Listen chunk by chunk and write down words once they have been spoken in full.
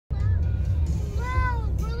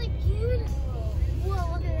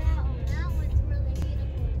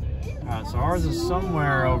So ours is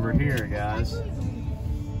somewhere over here, guys.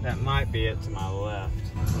 That might be it to my left.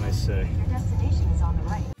 Let me see. Your destination is on the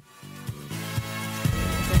right.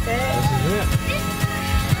 This is it.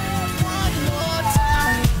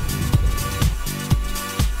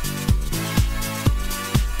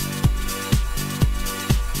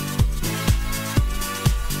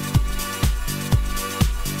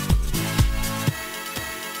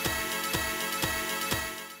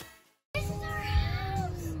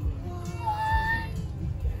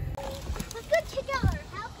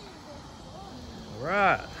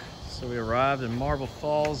 Alright, so we arrived in Marble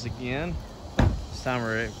Falls again. This time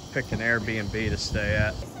we picked an Airbnb to stay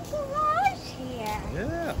at. There's a garage here.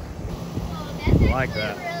 Yeah, Oh, that's I like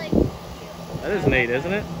that. really cute. That is neat,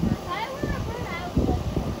 isn't it?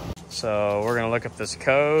 So we're gonna look up this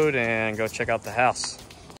code and go check out the house.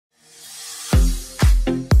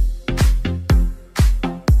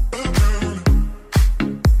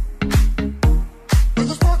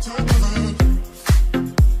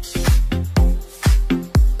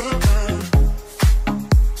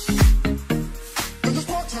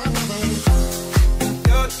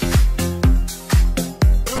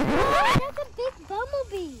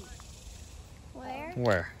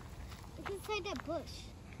 Where? It's inside that bush.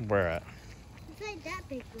 Where at? Inside that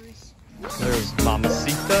big bush. There's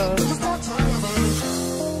Mamacita.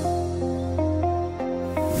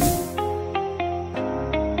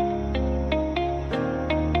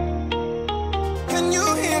 Can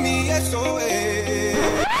you hear me? SOS.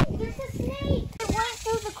 There's a snake. It went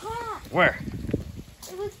through the crack. Where?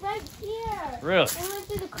 It was right here. Really? It went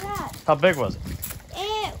through the crack. How big was it?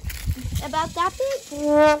 About that big?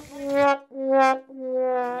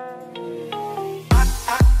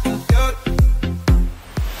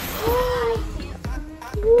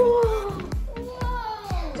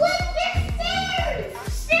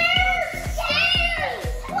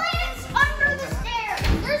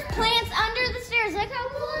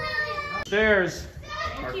 Stairs.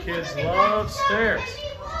 Our kids love stairs. You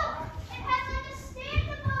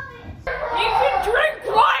can drink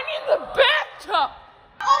wine in the bathtub.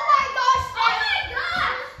 Oh my gosh! Oh my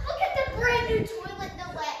gosh! Look at the brand new toilet in the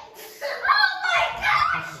wet. Oh my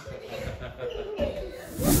gosh!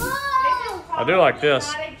 Whoa! I do like this.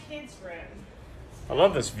 Not a kid's room. I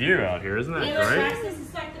love this view out here. Isn't that great? This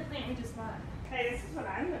is like the plant we just bought. Okay, this is what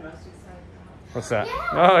I'm the most excited about. What's that? Yeah,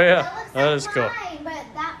 Oh yeah, looks that like is cool. mine, but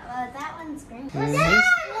that one's green. Mhm.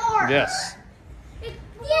 Yes. Yeah,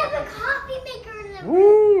 the coffee maker in the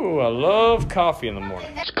Woo! I love coffee in the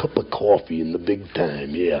morning. Cup of coffee in the big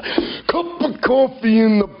time, yeah. Cup of coffee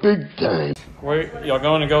in the big time. Wait, y'all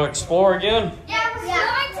going to go explore again? Yeah, we're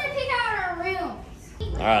going to pick out our room.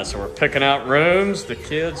 All right, so we're picking out rooms. The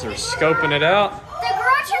kids are scoping it out. The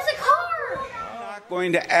garage has a car. I'm not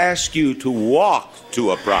going to ask you to walk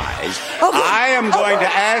to a prize. I am going to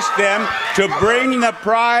ask them to bring the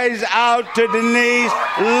prize out to Denise.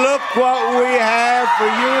 Look what we have for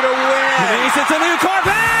you to win. Denise, it's a new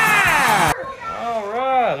Corvette! All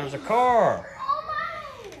right, there's a car. Oh my!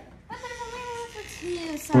 But there's only room for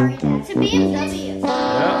two. Sorry, Dad. It's a BMW.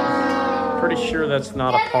 Yeah, pretty sure that's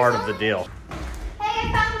not a part of the deal. Hey, I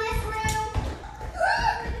found this room.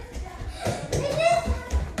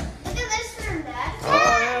 Look at this room, Dad.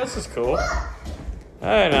 Oh yeah, this is cool.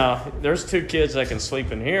 Hey, now there's two kids that can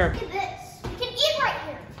sleep in here. Look at this. We can eat right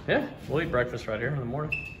here. Yeah, we'll eat breakfast right here in the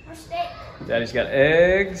morning. Or steak. Daddy's got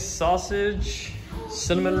eggs, sausage,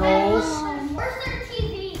 cinnamon rolls. Where's their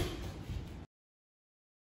TV?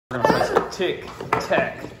 We're gonna play some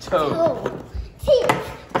tic-tac-toe. Oh.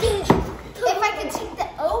 If I could take the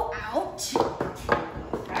O out.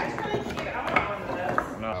 That's really cute. I want one of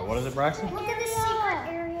those. No, what is it, Braxton? Look at this secret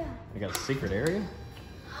area. We got a secret area?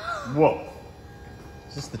 Whoa.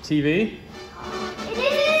 Is this the TV? It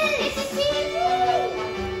is! It's a TV!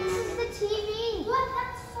 This is the TV. Look,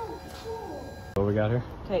 that's so cool. What we got here?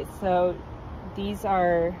 Okay, so these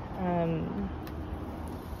are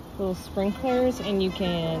little sprinklers, and you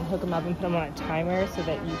can hook them up and put them on a timer so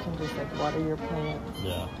that you can just like water your plants.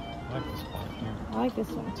 Yeah, I like this one here. I like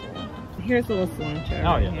this one too. Here's a little cilantro. Oh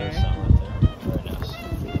right yeah, there's here. some right there. Very nice.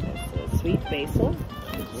 This is sweet basil.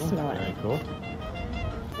 Smell Very it. cool.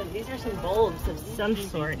 So these are some bulbs of some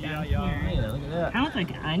sort down here. Yeah, look at that. I look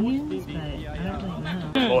like onions, but I don't really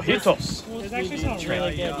know. Mojitos. There's actually some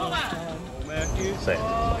really good ones. Say it.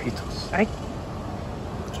 Mojitos. I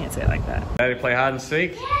can't say it like that. Ready to play hide and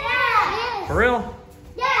seek? Yeah! For real?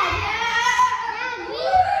 Dad!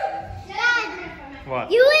 Dad!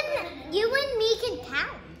 What? You and me can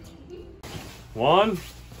count. 1,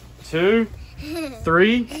 2,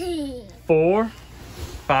 3, 4,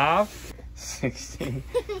 5, 16,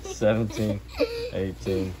 17,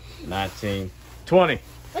 18, 19, 20.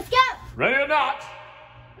 Let's go. Ready or not?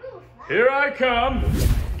 Here I come.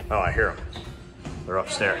 Oh, I hear them. They're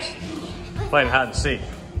upstairs. Playing hide and seek.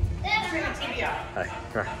 Turn the TV off. Hey,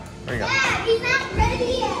 come here. There you go. Dad, he's not ready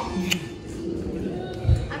yet.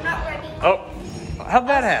 I'm not ready. Oh, how'd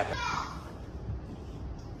that happen? Oh.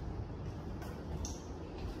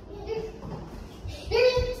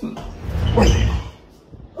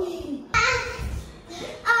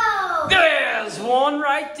 There's one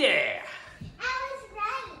right there. I was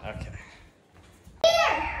right. Okay.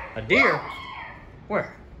 Here. A deer?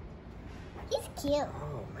 Where? He's cute.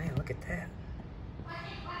 Oh man, look at that.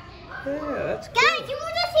 Yeah, that's cool. Guys, you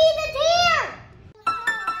want to see the deer?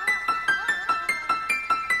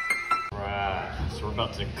 Right, so we're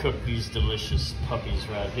about to cook these delicious puppies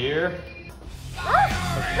right here. Oh.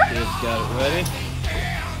 The kids got it ready.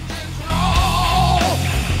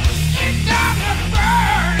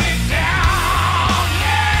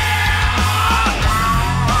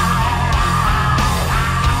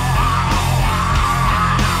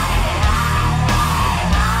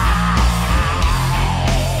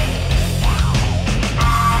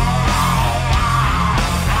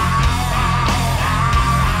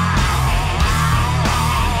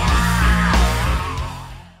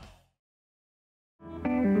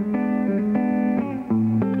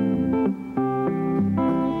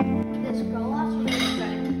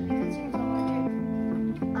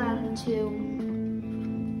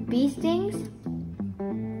 Bee stings,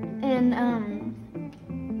 and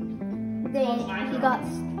he got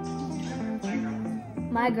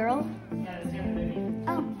my girl.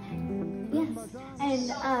 Oh, yes,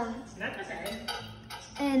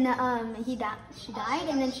 and he died. She died,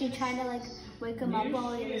 and then she tried to like wake him up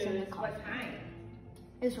while he was in the car.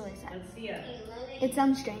 It was really sad. It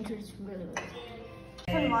sounds strange, but it's really sad.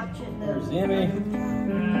 There's Emmy.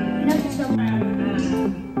 No, it's so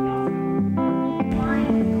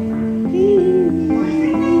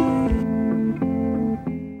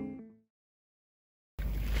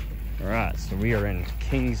Alright, so we are in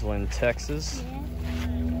Kingsland, Texas.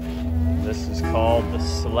 This is called the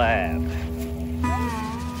Slab.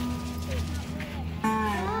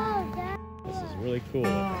 This is really cool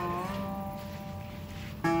looking.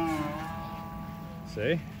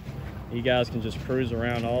 See? You guys can just cruise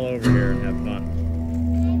around all over here and have fun.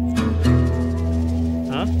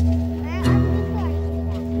 Huh?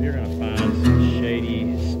 You're gonna find some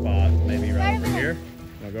shady spot, maybe right over here.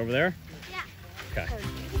 Wanna go over there? Yeah. Okay.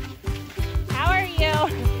 How are you?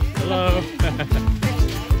 Hello.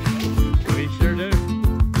 We sure do.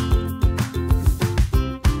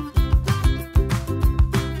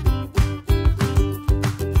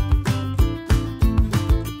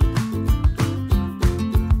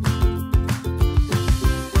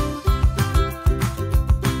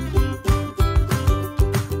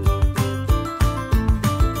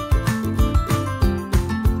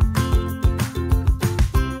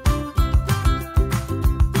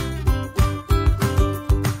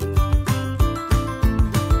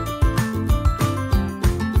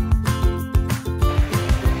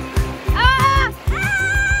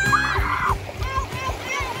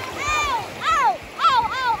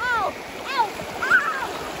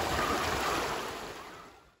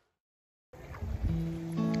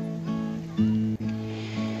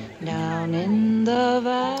 Down in the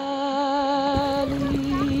valley,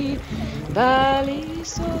 valley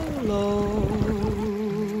so low,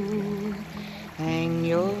 hang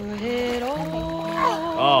your head on.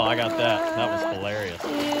 Oh, I got that. That was hilarious.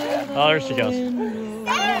 Oh, there she goes.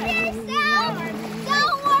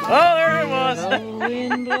 Oh, there it was.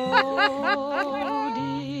 Wind blow,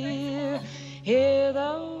 dear, hear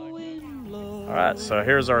the wind blow. All right, so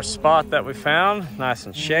here's our spot that we found. Nice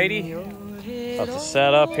and shady. About to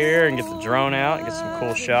set up here and get the drone out and get some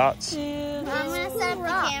cool shots. I'm gonna set up the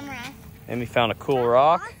camera. And we found a cool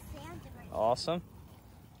rock. Awesome.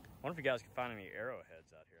 I wonder if you guys can find any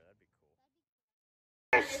arrowheads out here.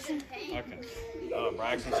 That'd be cool. Okay. Oh,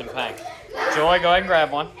 Braxton's in pain. Joy, go ahead and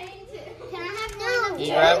grab one. Can I have one? You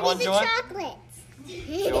grab one, Joy? Chocolates.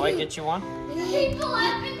 Joy, get you one.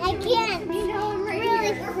 I can't. You know, I'm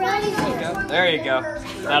really crazy. There you go.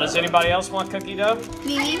 Now, does anybody else want cookie dough?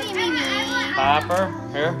 Me. Piper,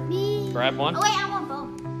 here. Grab one. Oh, wait, I want both.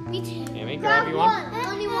 Me too. Amy, grab you one.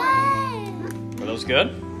 Only one. Were those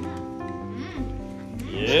good?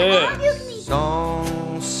 Yeah.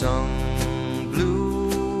 Song sung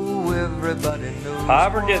blue, everybody knows.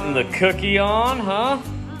 Piper getting the cookie on, huh?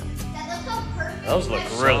 Those look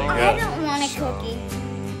really I good. don't want a cookie.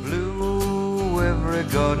 Blue, every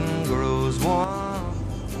garden grows one.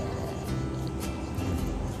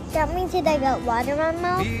 That means that I got water in my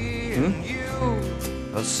mouth? Me and you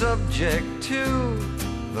are subject to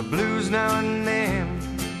the blues now and then.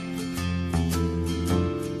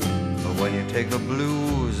 But when you take the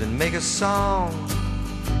blues and make a song,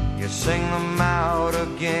 you sing them out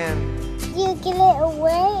again. You give it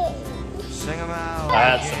away. Sing them out.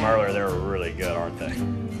 I had some earlier. They were really good, aren't they?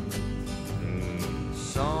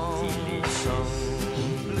 Song, song,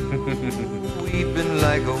 blue, weeping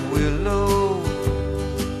like a willow.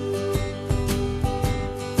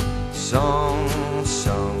 Song,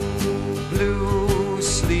 song, blue,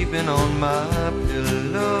 sleeping on my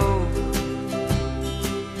pillow.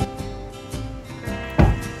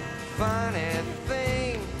 Funny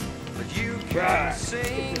thing, but you can't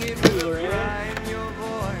sing it with a cry in your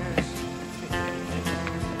voice.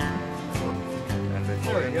 And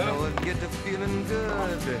before you know it, get to feeling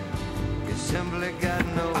good. You simply got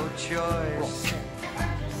no choice.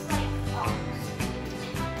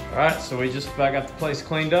 Alright, so we just about got the place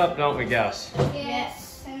cleaned up, don't we, guys?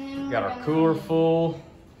 Yes. And then Got our cooler full.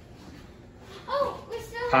 Oh, we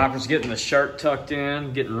still Piper's getting the shirt tucked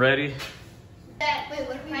in, getting ready. that. Wait,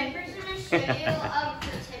 what are we Piper's gonna show you of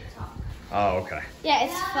the TikTok. Oh, okay. Yeah,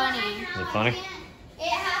 it's funny. Is it funny? It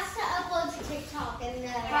has to upload to TikTok and the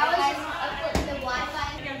Wi-Fi. upload the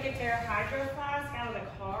Wi-Fi. We're gonna get their hydro flask out of the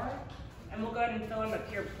car, and we'll go ahead and fill them up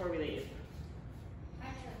here before we leave.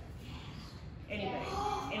 Anybody?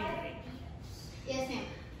 Anybody? Yes, ma'am.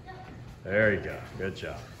 There you go. Good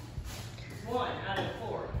job. 1 out of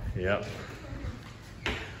 4. Yep.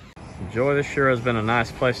 Joy, this sure has been a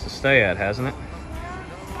nice place to stay at, hasn't it?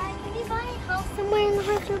 Dad, can you buy a house somewhere in the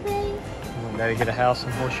Horseshoe Bay? Want Daddy get a house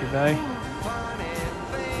in Horseshoe Bay?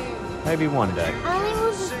 Maybe one day. I only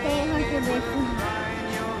want to stay in Horseshoe Bay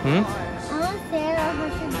forever. I want to stay at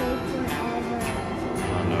Horseshoe Bay forever.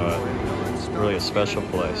 I know it. It's really a special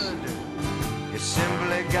place. You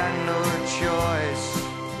simply got no choice.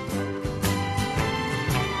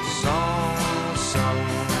 Song, song,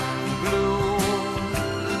 blue.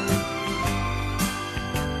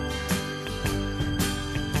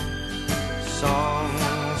 Song.